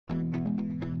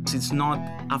It's not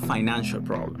a financial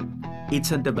problem.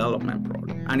 It's a development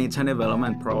problem, and it's a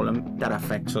development problem that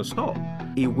affects us all.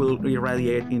 It will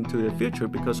irradiate into the future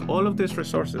because all of these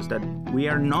resources that we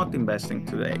are not investing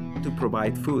today to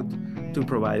provide food, to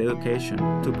provide education,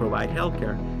 to provide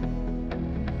healthcare.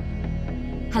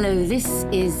 Hello, this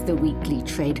is the Weekly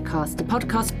Tradecast, a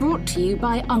podcast brought to you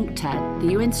by UNCTAD,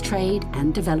 the UN's trade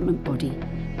and development body.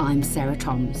 I'm Sarah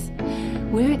Toms.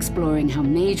 We're exploring how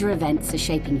major events are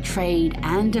shaping trade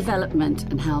and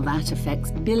development and how that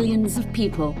affects billions of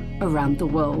people around the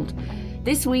world.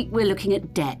 This week, we're looking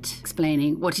at debt,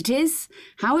 explaining what it is,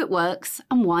 how it works,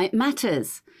 and why it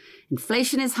matters.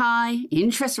 Inflation is high,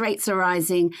 interest rates are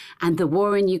rising, and the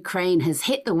war in Ukraine has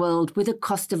hit the world with a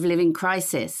cost of living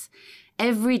crisis.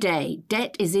 Every day,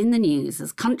 debt is in the news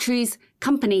as countries,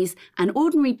 companies, and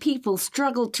ordinary people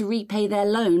struggle to repay their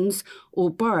loans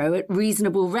or borrow at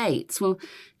reasonable rates. Well,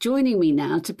 joining me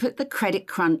now to put the credit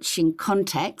crunch in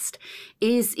context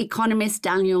is economist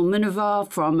Daniel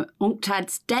Munevar from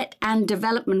UNCTAD's Debt and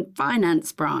Development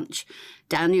Finance branch.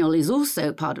 Daniel is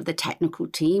also part of the technical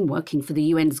team working for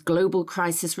the UN's Global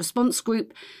Crisis Response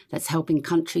Group that's helping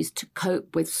countries to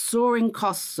cope with soaring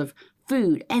costs of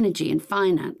food, energy, and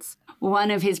finance.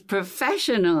 One of his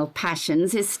professional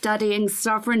passions is studying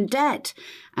sovereign debt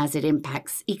as it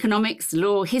impacts economics,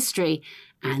 law, history,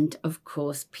 and, of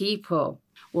course, people.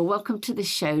 Well, welcome to the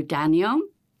show, Daniel.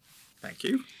 Thank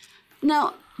you.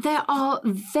 Now, there are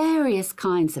various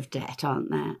kinds of debt,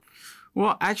 aren't there?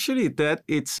 Well, actually, debt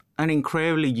it's an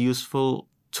incredibly useful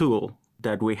tool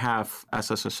that we have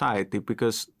as a society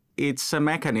because it's a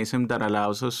mechanism that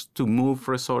allows us to move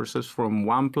resources from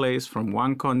one place, from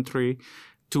one country,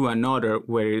 to another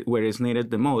where it's needed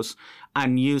the most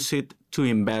and use it to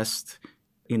invest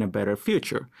in a better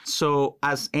future. So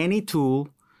as any tool,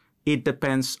 it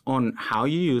depends on how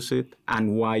you use it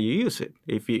and why you use it.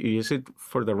 If you use it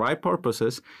for the right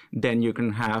purposes, then you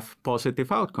can have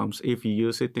positive outcomes. If you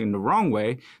use it in the wrong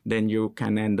way, then you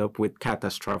can end up with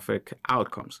catastrophic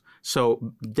outcomes.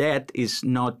 So debt is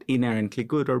not inherently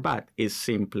good or bad. It's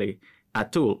simply a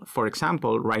tool. For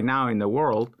example, right now in the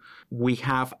world, we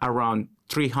have around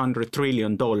 $300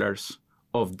 trillion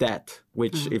of debt,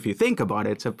 which, if you think about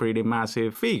it, it's a pretty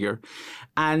massive figure.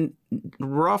 And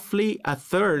roughly a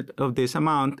third of this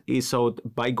amount is owed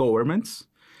by governments,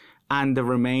 and the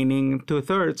remaining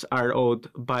two-thirds are owed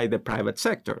by the private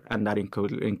sector. And that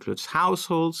includes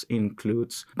households,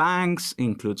 includes banks,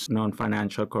 includes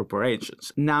non-financial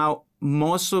corporations. Now,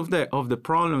 most of the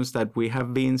problems that we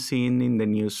have been seeing in the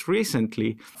news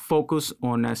recently focus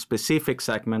on a specific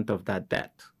segment of that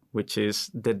debt, which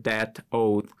is the debt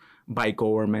owed by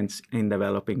governments in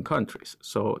developing countries.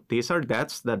 So these are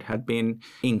debts that have been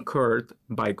incurred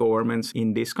by governments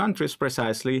in these countries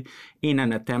precisely in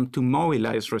an attempt to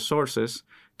mobilize resources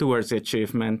towards the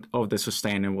achievement of the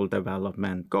Sustainable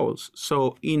Development Goals.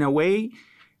 So in a way,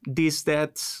 these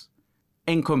debts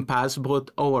encompass both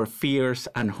our fears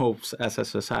and hopes as a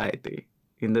society,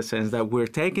 in the sense that we're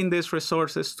taking these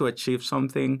resources to achieve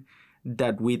something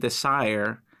that we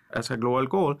desire as a global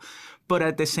goal, but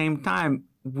at the same time,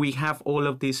 we have all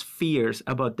of these fears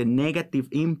about the negative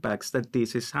impacts that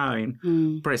this is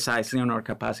having precisely on our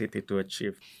capacity to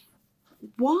achieve.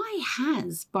 Why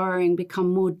has borrowing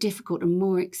become more difficult and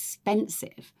more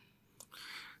expensive?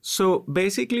 So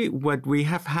basically, what we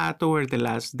have had over the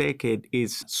last decade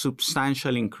is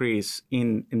substantial increase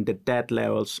in the debt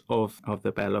levels of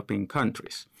developing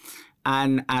countries.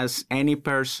 And as any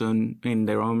person in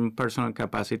their own personal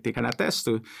capacity can attest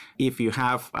to, if you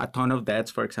have a ton of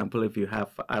debts, for example, if you have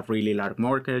a really large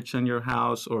mortgage on your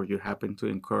house or you happen to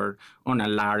incur on a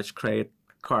large credit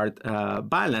card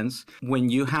balance, when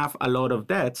you have a lot of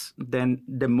debts, then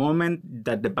the moment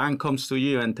that the bank comes to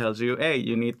you and tells you, hey,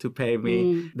 you need to pay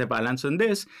me the balance on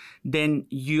this, then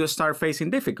you start facing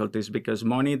difficulties because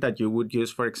money that you would use,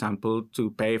 for example,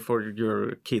 to pay for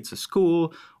your kids'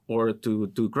 school or to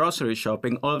do grocery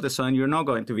shopping, all of a sudden you're not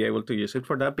going to be able to use it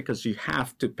for that because you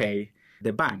have to pay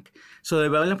the bank. So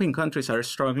developing countries are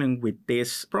struggling with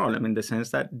this problem in the sense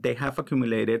that they have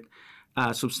accumulated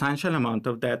a substantial amount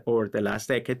of debt over the last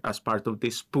decade as part of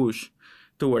this push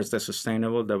towards the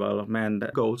Sustainable Development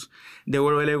Goals. They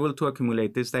were able to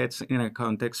accumulate these debts in a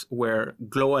context where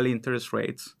global interest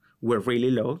rates were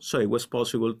really low, so it was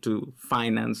possible to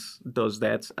finance those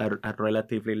debts at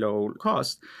relatively low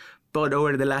cost. But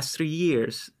over the last 3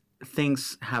 years,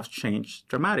 things have changed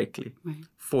dramatically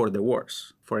for the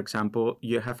worse. For example,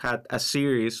 you have had a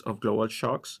series of global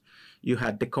shocks. You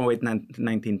had the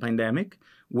COVID-19 pandemic,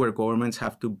 where governments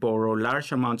have to borrow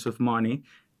large amounts of money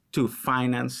to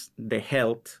finance the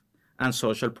health and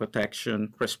social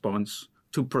protection response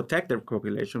to protect their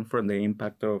population from the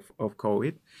impact of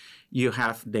COVID. You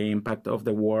have the impact of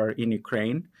the war in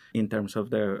Ukraine in terms of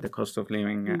the cost of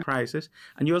living crisis.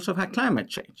 And you also have climate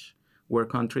change, where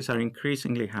countries are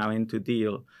increasingly having to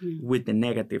deal with the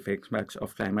negative impacts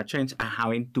of climate change and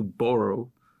having to borrow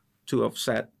to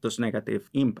offset those negative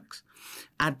impacts.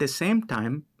 At the same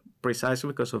time, precisely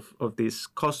because of this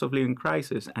cost of living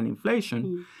crisis and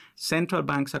inflation, central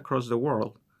banks across the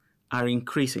world are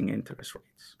increasing interest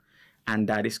rates. And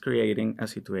that is creating a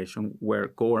situation where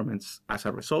governments, as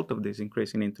a result of this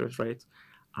increase in interest rates,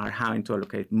 are having to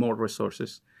allocate more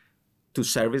resources to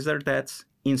service their debts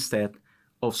instead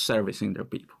of servicing their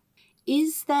people.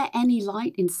 Is there any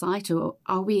light in sight, or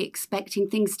are we expecting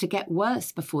things to get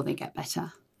worse before they get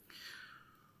better?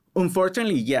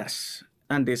 Unfortunately, yes.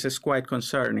 And this is quite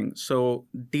concerning. So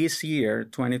this year,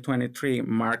 2023,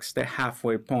 marks the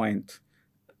halfway point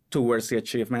towards the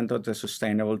achievement of the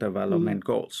Sustainable Development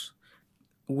Goals.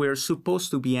 We're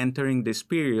supposed to be entering this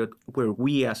period where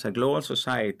we as a global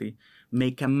society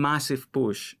make a massive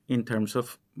push in terms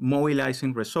of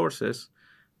mobilizing resources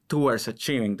towards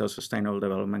achieving those Sustainable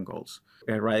Development Goals,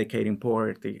 eradicating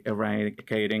poverty,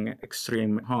 eradicating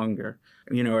extreme hunger,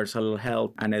 universal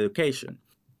health and education.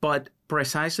 But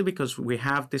precisely because we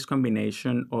have this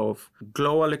combination of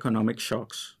global economic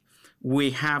shocks,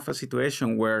 we have a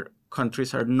situation where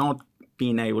countries are not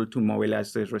being able to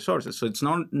mobilize these resources. So it's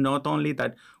not only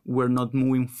that we're not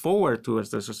moving forward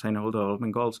towards the Sustainable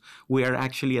Development Goals, we are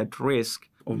actually at risk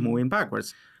of moving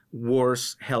backwards.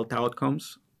 Worse health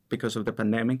outcomes because of the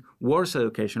pandemic, worse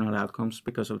educational outcomes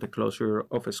because of the closure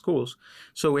of schools.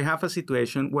 So we have a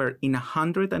situation where in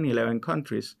 111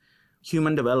 countries,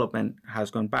 human development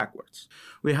has gone backwards.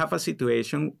 We have a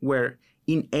situation where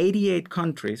in 88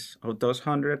 countries of those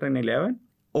 111,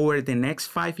 over the next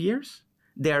 5 years,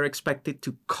 they are expected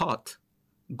to cut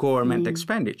government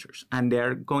expenditures. And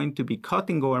they're going to be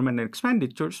cutting government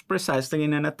expenditures precisely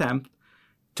in an attempt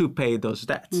to pay those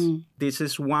debts. This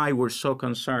is why we're so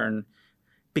concerned,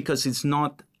 because it's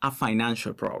not a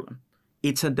financial problem.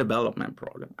 It's a development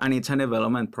problem. And it's a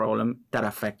development problem that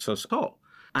affects us all.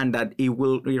 And that it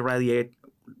will irradiate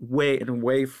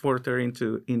way further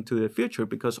into the future,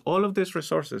 because all of these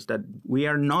resources that we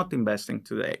are not investing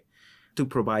today to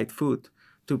provide food,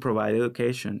 to provide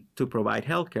education, to provide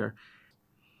healthcare.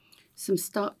 Some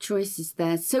stark choices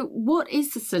there. So what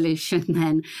is the solution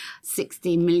then,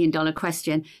 $16 million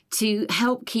question, to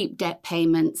help keep debt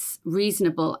payments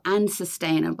reasonable and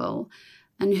sustainable?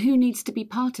 And who needs to be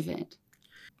part of it?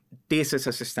 This is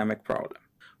a systemic problem.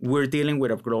 We're dealing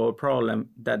with a global problem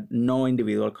that no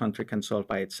individual country can solve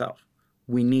by itself.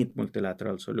 We need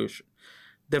multilateral solution.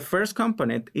 The first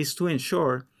component is to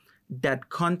ensure that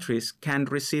countries can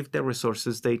receive the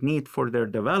resources they need for their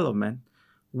development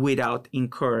without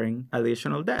incurring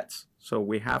additional debts. So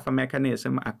we have a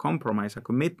mechanism, a compromise, a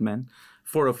commitment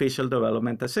for official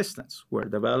development assistance, where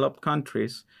developed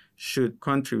countries should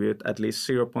contribute at least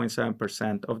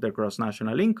 0.7% of their gross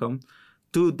national income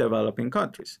to developing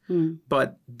countries.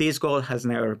 But this goal has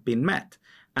never been met.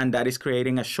 And that is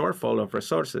creating a shortfall of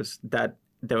resources that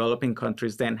developing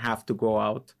countries then have to go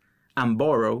out and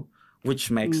borrow,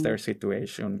 which makes their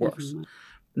situation worse.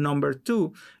 Number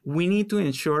two, we need to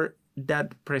ensure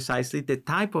that precisely the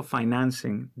type of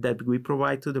financing that we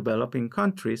provide to developing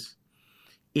countries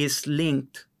is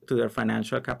linked to their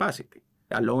financial capacity.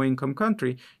 A low-income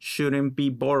country shouldn't be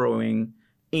borrowing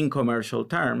in commercial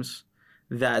terms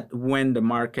that when the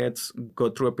markets go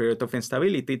through a period of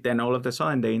instability, then all of a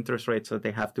sudden the interest rates that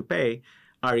they have to pay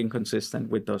are inconsistent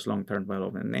with those long-term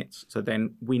development needs. So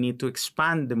then we need to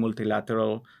expand the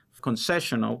multilateral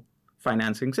concessional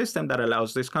financing system that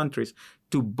allows these countries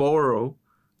to borrow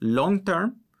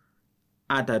long-term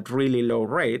at really low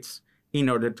rates in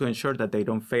order to ensure that they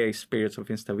don't face periods of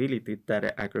instability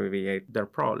that aggravate their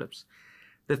problems.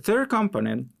 The third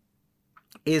component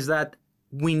is that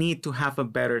we need to have a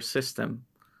better system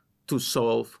to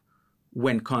solve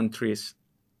when countries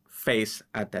face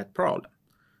a debt problem.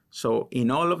 So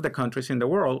in all of the countries in the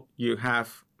world, you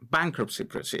have bankruptcy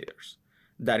procedures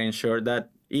that ensure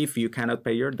that if you cannot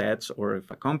pay your debts, or if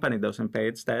a company doesn't pay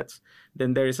its debts,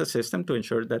 then there is a system to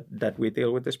ensure that we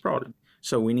deal with this problem.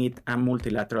 So we need a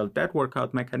multilateral debt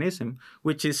workout mechanism,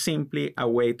 which is simply a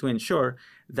way to ensure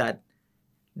that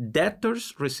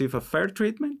debtors receive a fair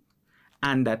treatment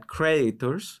and that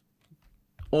creditors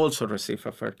also receive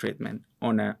a fair treatment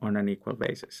on an equal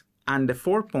basis. And the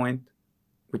fourth point,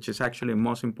 which is actually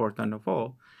most important of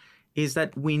all, is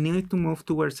that we need to move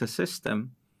towards a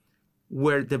system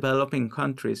where developing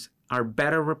countries are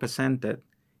better represented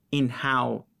in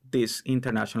how this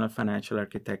international financial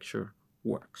architecture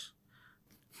works.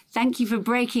 Thank you for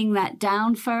breaking that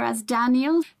down for us,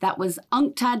 Daniel. That was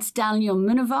UNCTAD's Daniel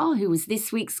Munevar, who was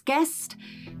this week's guest.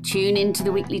 Tune into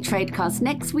the Weekly Tradecast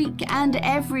next week and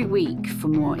every week for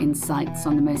more insights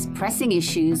on the most pressing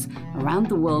issues around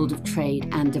the world of trade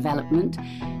and development.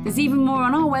 There's even more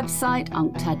on our website,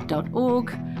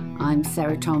 unctad.org. I'm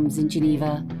Sarah Toms in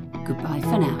Geneva. Goodbye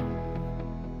for now.